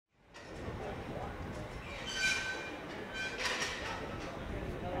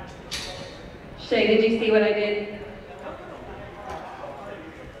Shay, did you see what I did?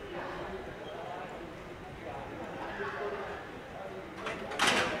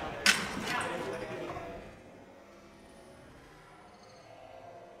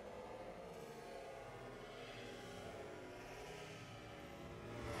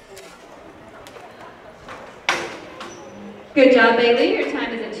 Good job, Bailey. Your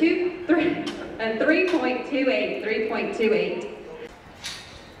time is a 3.28. 3.28.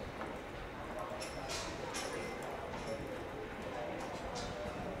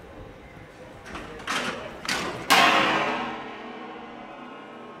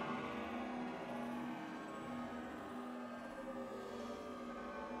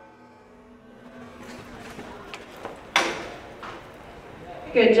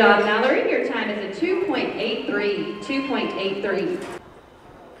 Good job, Mallory. Your time is a 2.83. 2.83.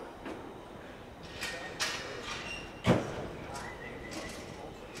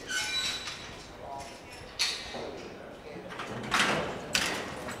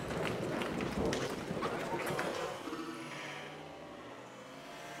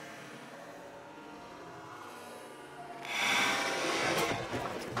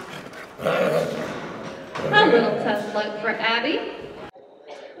 A little tough luck for Abby.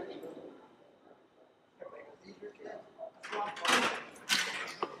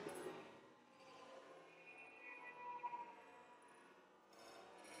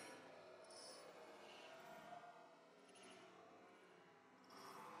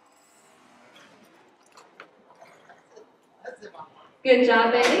 Good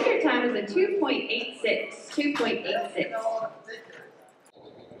job, Bailey. Your time is a 2.86. 2.86.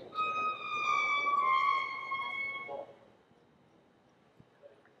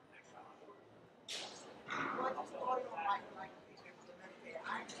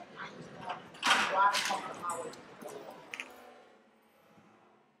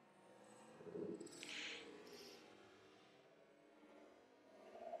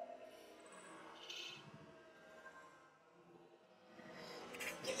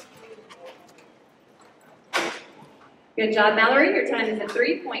 Good job, Mallory. Your time is a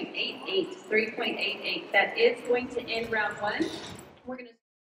 3.88. 3.88. That is going to end round one. We're going to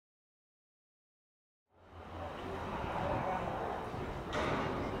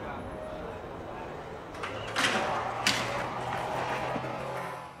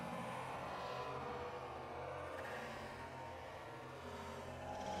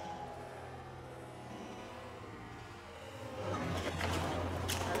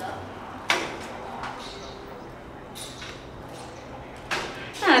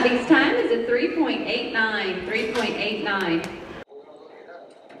Abby's time is a 3.89. 3.89.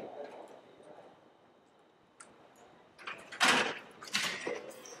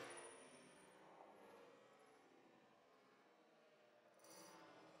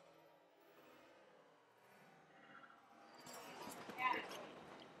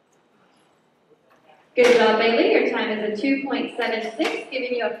 Good job, Bailey. Your time is a 2.76,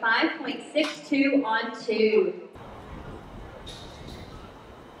 giving you a 5.62 on 2.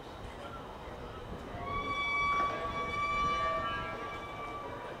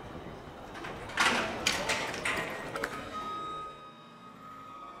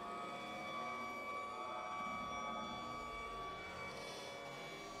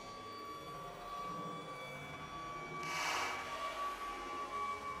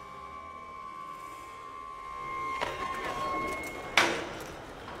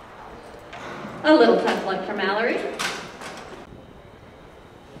 A little tough luck for Mallory.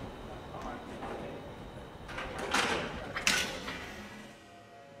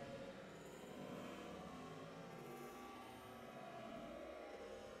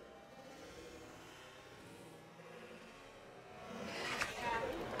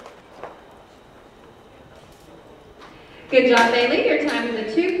 Good job, Bailey. Your time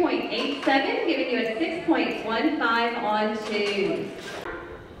is a 2.87, giving you a 6.15 on 2.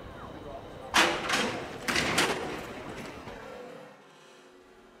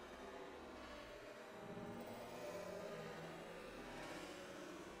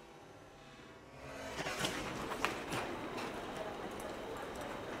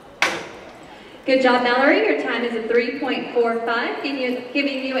 Good job, Mallory. Your time is a 3.45,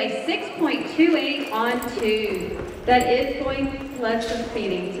 giving you a 6.28 on 2. That is going plus the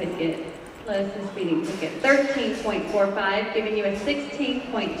speeding ticket. Plus the speeding ticket. 13.45, giving you a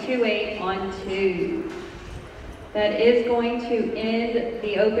 16.28 on 2. That is going to end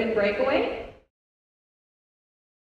the open breakaway.